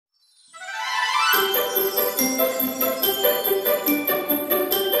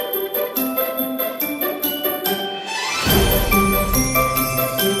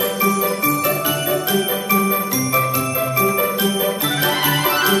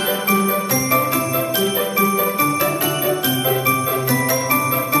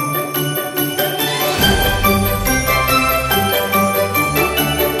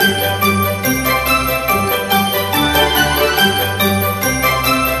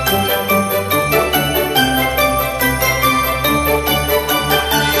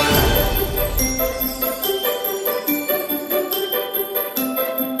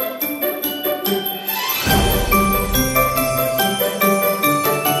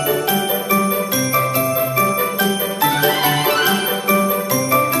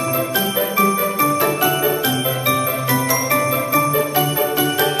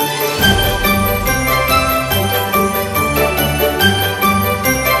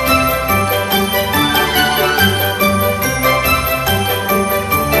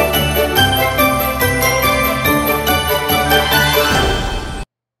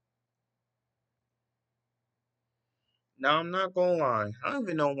I'm not gonna lie. I don't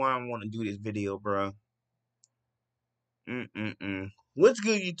even know why I want to do this video, bro. What's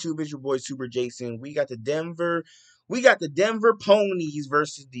good, YouTube? It's your boy Super Jason. We got the Denver Ponies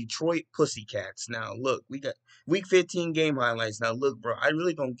versus Detroit Pussycats. Now, look, we got Week 15 game highlights. Now, look, bro, I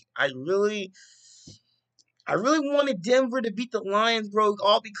really wanted Denver to beat the Lions, bro,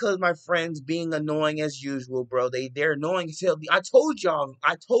 all because my friends being annoying as usual, bro. They're annoying as hell. I told y'all,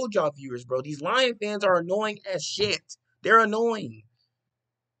 viewers, bro, these Lion fans are annoying as shit. They're annoying.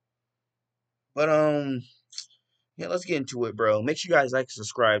 But yeah, let's get into it, bro. Make sure you guys like and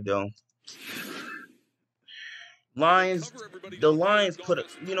subscribe, though. The Lions put a,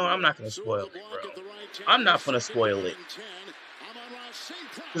 I'm not gonna spoil it, bro. I'm not gonna spoil it.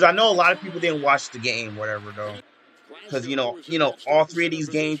 Because I know a lot of people didn't watch the game, whatever, though. Because, all three of these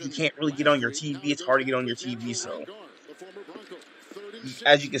games, you can't really get on your TV. It's hard to get on your TV, so.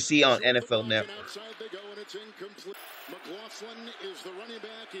 As you can see on NFL Network.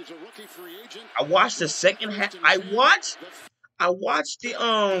 I watched the second half. I watched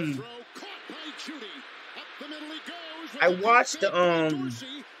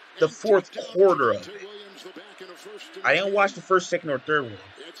the fourth quarter of it. I didn't watch the first, second, or third one.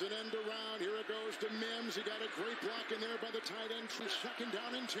 It's an end around. Here it goes to Mims. He got a great block in there by the tight end. Second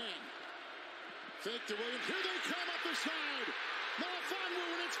down and 10. Fake to Williams. Here they come up the side. And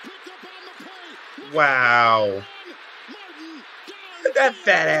it's picked up on the play. Wow. That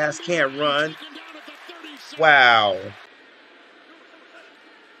fat ass can't run. Wow.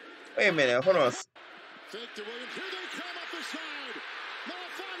 Wait a minute. Hold on.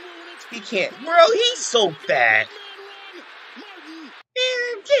 He can't. Bro, he's so fat.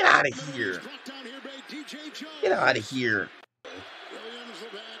 Man, get out of here. Get out of here.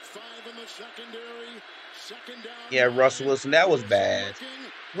 Yeah, Russell Wilson, that was bad.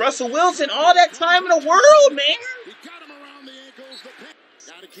 Russell Wilson, all that time in the world, man.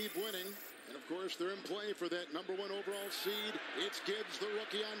 Gotta keep winning. And of course, they're in play for that #1 overall seed. It's Gibbs, the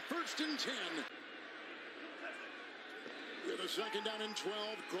rookie, on 1st and 10. With a second down and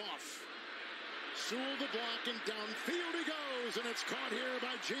 12, Goff. Sewell the block, and downfield he goes, and it's caught here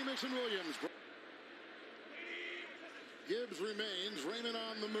by Jamison Williams. Gibbs remains, Raymond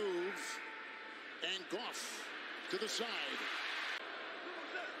on the move, and Goff to the side.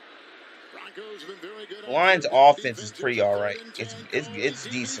 Broncos have been very good. Lions' offense is pretty all right. It's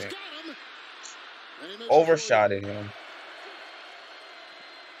decent. Overshotted him.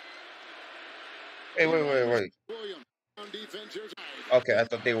 Hey, wait. Okay, I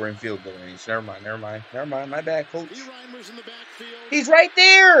thought they were in field goal range. Never mind. My bad, coach. He's right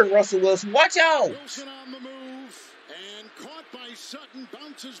there, Russell Wilson. Watch out. Wilson on the move, and caught by Sutton,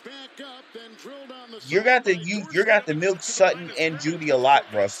 bounces back up, then drilled on the. You're got to milk Sutton and Judy a lot,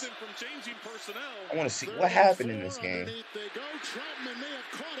 Russ. I want to see what happened in this game.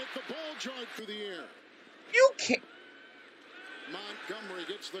 You can't. Montgomery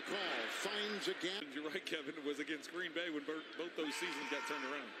gets the call, finds again. You're right, Kevin. It was against Green Bay when both those seasons got turned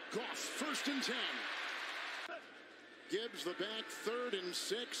around. Goff, 1st and 10. Gibbs the back, 3rd and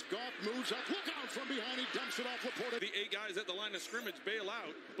 6. Goff moves up. Look out from behind. He dumps it off Laporta. The 8 guys at the line of scrimmage bail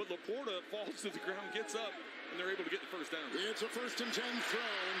out, but Laporta falls to the ground, gets up, and they're able to get the first down. It's a 1st and 10 throw,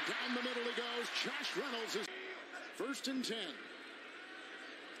 and down the middle he goes. Josh Reynolds is 1st and 10.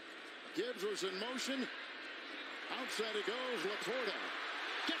 Gibbs was in motion. Outside it goes, Laporta.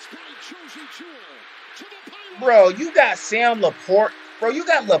 Gets by Josie Jewell to the pylon. Bro, you got Sam Laporta. Bro, you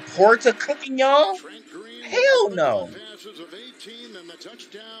got Laporta cooking y'all? Hell no. Passes of 18 and the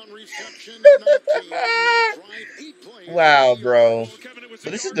touchdown reception. Wow, bro.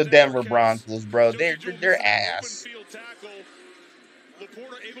 But this is the Denver Broncos, bro. They're ass.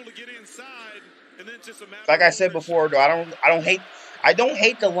 Like I said before, though, I don't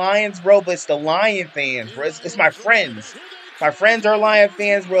hate the Lions, bro, but it's the Lion fans, bro. It's my friends. My friends are Lion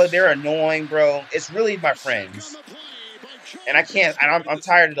fans, bro. They're annoying, bro. It's really my friends. And I'm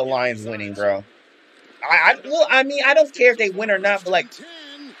tired of the Lions winning, bro. I don't care if they win or not, but, like,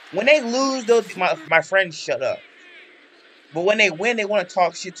 when they lose, though, my friends shut up. But when they win, they want to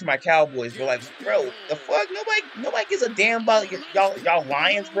talk shit to my Cowboys. They're like, bro, the fuck? Nobody gives a damn about y'all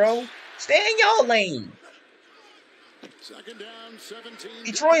Lions, bro. Stay in y'all lane.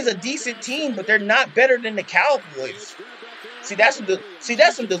 Detroit is a decent team, but they're not better than the Cowboys. See, that's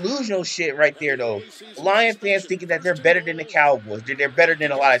some delusional shit right there, though. Lion fans thinking that they're better than the Cowboys. They're better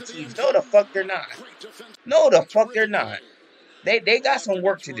than a lot of teams. No, the fuck they're not. No, the fuck they're not. They got some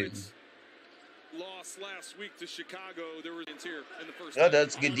work to do. Lost last week to Chicago. There were here in the first. Oh,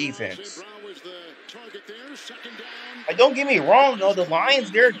 that's good defense. Don't get me wrong, though. The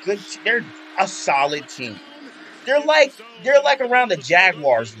Lions, they're good. They're a solid team. they're like around the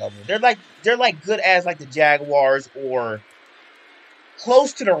Jaguars level. They're like good as like the Jaguars or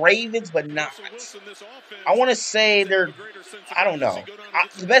close to the Ravens, but not. I want to say they're. I don't know.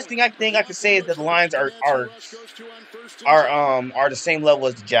 The best thing I think I could say is that the Lions are the same level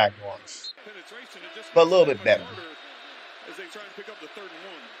as the Jaguars, but a little bit better. As they try and pick up the 3rd and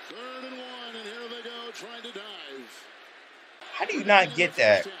 1. 3rd and 1, and here they go trying to dive. How do you not get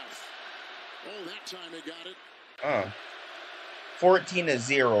that? Oh, that time he got it.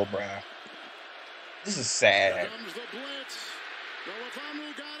 14-0, bruh. This is sad. Here comes the blitz.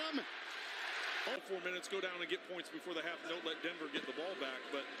 Melifonwu got him. 4 minutes, go down and get points before the half. Don't let Denver get the ball back,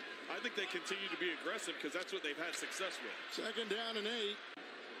 but I think they continue to be aggressive because that's what they've had success with. 2nd down and 8.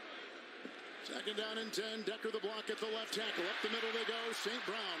 2nd down and 10. Decker the block at the left tackle. Up the middle they go. St.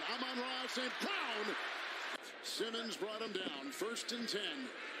 Brown. Amon-Ra, St. Brown. Simmons brought him down. 1st and 10.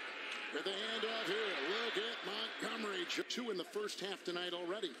 With the handoff here. Look at Montgomery. 2 in the first half tonight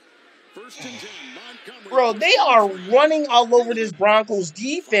already. 1st and 10. Montgomery. Bro, they are running all over this Broncos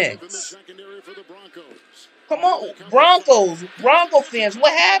defense. Come on, Bronco fans,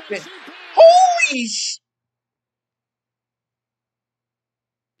 what happened? Holy sh...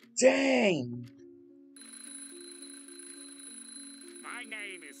 Dang. My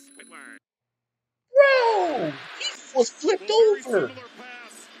name is Squidward. Bro, he was flipped over. Similar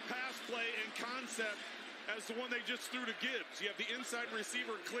pass play and concept as the one they just threw to Gibbs. You have the inside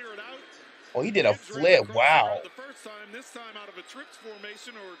receiver clear it out. Oh, he did a flip. Wow. The first time, this time out of a trips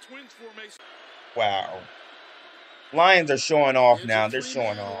formation or a twins formation. Wow. Lions are showing off now. They're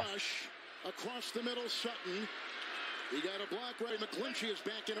showing off. Across the middle, Sutton. He got a block right. McClinchy is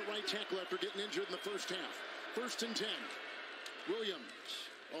back in at right tackle after getting injured in the first half. 1st and 10. Williams.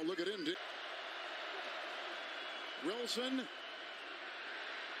 Oh, look at him. Wilson.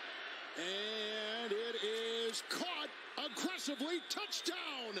 And it is caught aggressively.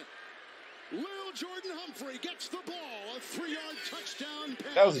 Touchdown. Lil Jordan Humphrey gets the ball. A 3-yard touchdown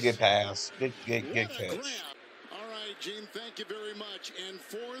pass. That was a good pass. Good catch. All right, Gene, thank you very much. And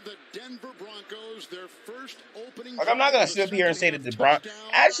for the Denver Broncos, their first opening. Like, I'm not going to sit up here and say that the Broncos...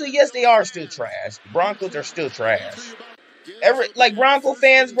 Actually, yes, they are still trash. The Broncos are still trash. Bronco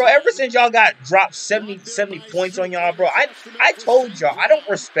fans, bro, ever since y'all got dropped 70 points on y'all, bro, I told y'all, I don't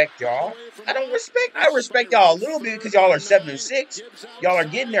respect y'all. I respect y'all a little bit because y'all are 7-6. Y'all are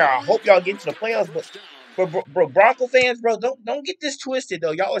getting there. I hope y'all get to the playoffs, but bro, Bronco fans, bro, don't get this twisted,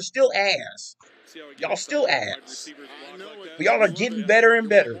 though. Y'all are still ass. Y'all still ass. But y'all are getting better and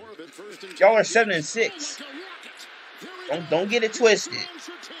better. Y'all are 7-6. Don't get it twisted.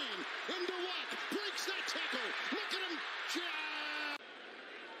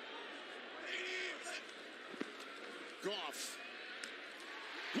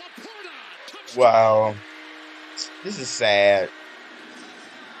 Wow. This is sad.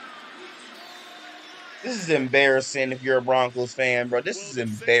 This is embarrassing if you're a Broncos fan, bro. This is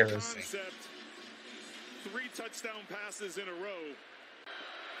embarrassing. 3 touchdown passes in a row.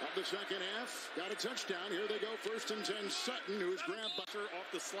 Of the second half, got a touchdown. Here they go, 1st and 10. Sutton, who's grabbed off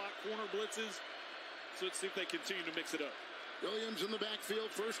the slot corner blitzes. So let's see if they continue to mix it up. Williams in the backfield,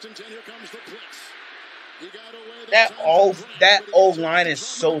 1st and 10. Here comes the blitz. He got away. That old line is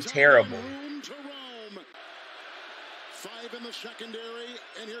so terrible. 5 in the secondary,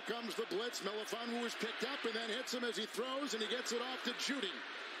 and here comes the blitz. Melifonwu is picked up and then hits him as he throws, and he gets it off to Judy.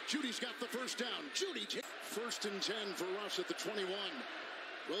 Judy's got the first down. Judy, 1st and 10 for Russ at the 21.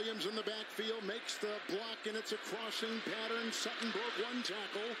 Williams in the backfield makes the block, and it's a crossing pattern. Sutton broke 1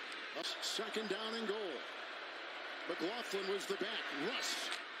 tackle. 2nd down and goal. McLaughlin was the back. Russ.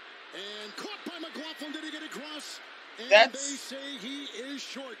 And caught by McLaughlin. Did he get across? And they say he is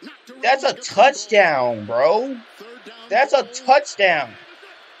short. That's a touchdown, bro. That's a touchdown.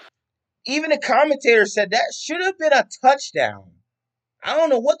 Even the commentator said that should have been a touchdown. I don't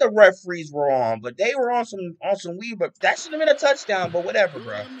know what the referees were on, but they were on some weed, but that should have been a touchdown, but whatever,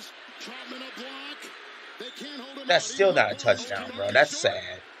 bro. That's still not a touchdown, bro. That's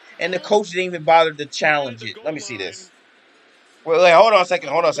sad. And the coach didn't even bother to challenge it. Let me see this. Wait, hold on a second.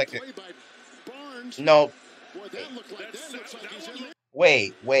 No.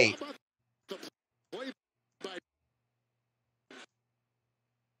 Wait.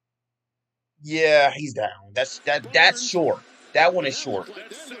 Yeah, he's down. That's short. That one is short.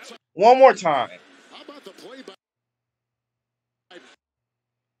 One more time.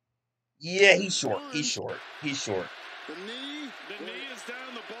 Yeah, he's short.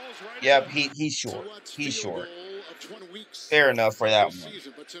 Yep, he's short. Fair enough for that one.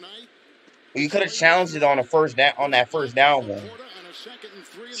 You could have challenged it on that first down one.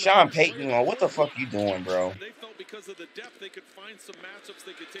 Sean Payton, what the fuck you doing, bro? They felt because of the depth they could find some matchups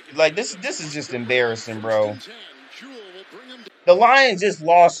they could take Like, this is just embarrassing, bro. The Lions just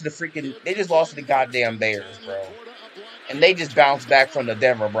lost to they just lost to the goddamn Bears, bro. And they just bounced back from the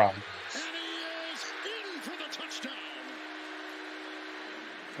Denver Broncos.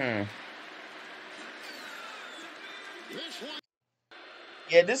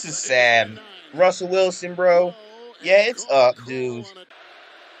 Yeah, this is sad. Russell Wilson, bro. Yeah, it's up, dude.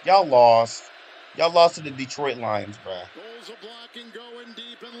 Y'all lost. Y'all lost to the Detroit Lions, bro. Goals a blocking, going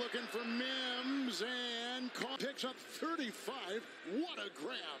deep and looking for Mims, and picks up 35. What a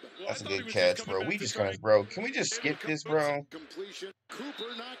grab! That's a good catch, bro. We just gonna, bro. Can we just skip this, bro? Completion.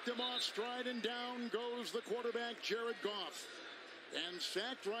 Cooper knocked him off stride, and down goes the quarterback, Jared Goff, and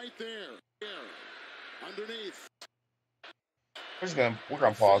sacked right there. Underneath. We're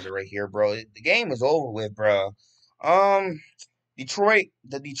gonna pause it right here, bro. The game is over with, bro. The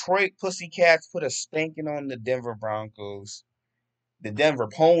Detroit Pussycats put a spanking on the Denver Broncos. The Denver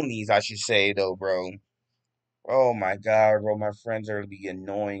Ponies, I should say, though, bro. Oh my God, bro. My friends are gonna be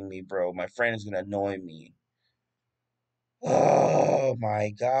annoying me, bro. My friend is gonna annoy me. Oh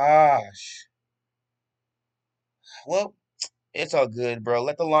my gosh. Well, it's all good, bro.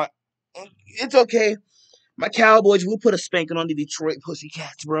 Let the line. It's okay. My Cowboys will put a spanking on the Detroit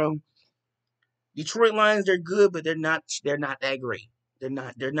Pussycats, bro. Detroit Lions, they're good, but they're not that great. They're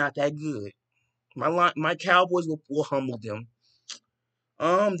not that good. My Cowboys will humble them.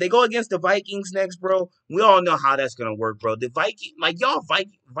 They go against the Vikings next, bro. We all know how that's gonna work, bro. The Vikings,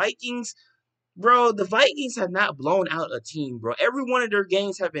 bro. The Vikings have not blown out a team, bro. Every one of their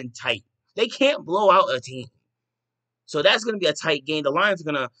games have been tight. They can't blow out a team, so that's gonna be a tight game. The Lions are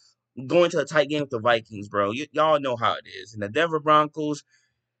gonna go into a tight game with the Vikings, bro. Y'all know how it is. And the Denver Broncos,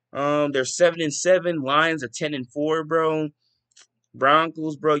 they're 7-7. Lions are 10-4, bro.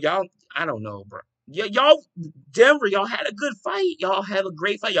 Broncos, bro. Y'all, I don't know, bro. Y'all, Denver, y'all had a good fight. Y'all have a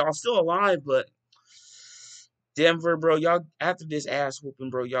great fight. Y'all still alive, but Denver, bro, y'all after this ass whooping,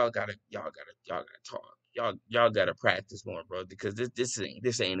 bro, y'all gotta talk. Y'all gotta practice more, bro, because this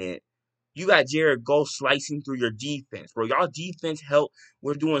ain't it. You got Jared Goff slicing through your defense, bro. Y'all defense helped.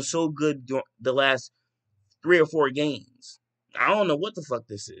 We're doing so good the last 3 or 4 games. I don't know what the fuck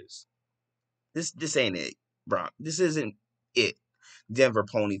this is. This ain't it, bro. This isn't it. Denver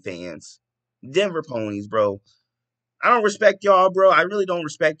Pony fans. Denver Ponies, bro. I don't respect y'all, bro. I really don't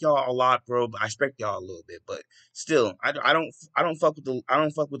respect y'all a lot, bro. But I respect y'all a little bit, but still, I don't fuck with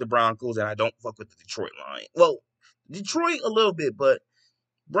the Broncos, and I don't fuck with the Detroit Lions. Well, Detroit a little bit, but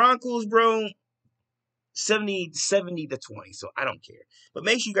Broncos, bro, 70-20. So I don't care. But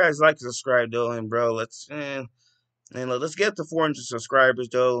make sure you guys like and subscribe, though, and bro, let's get up to 400 subscribers,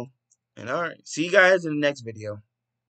 though. And all right, see you guys in the next video.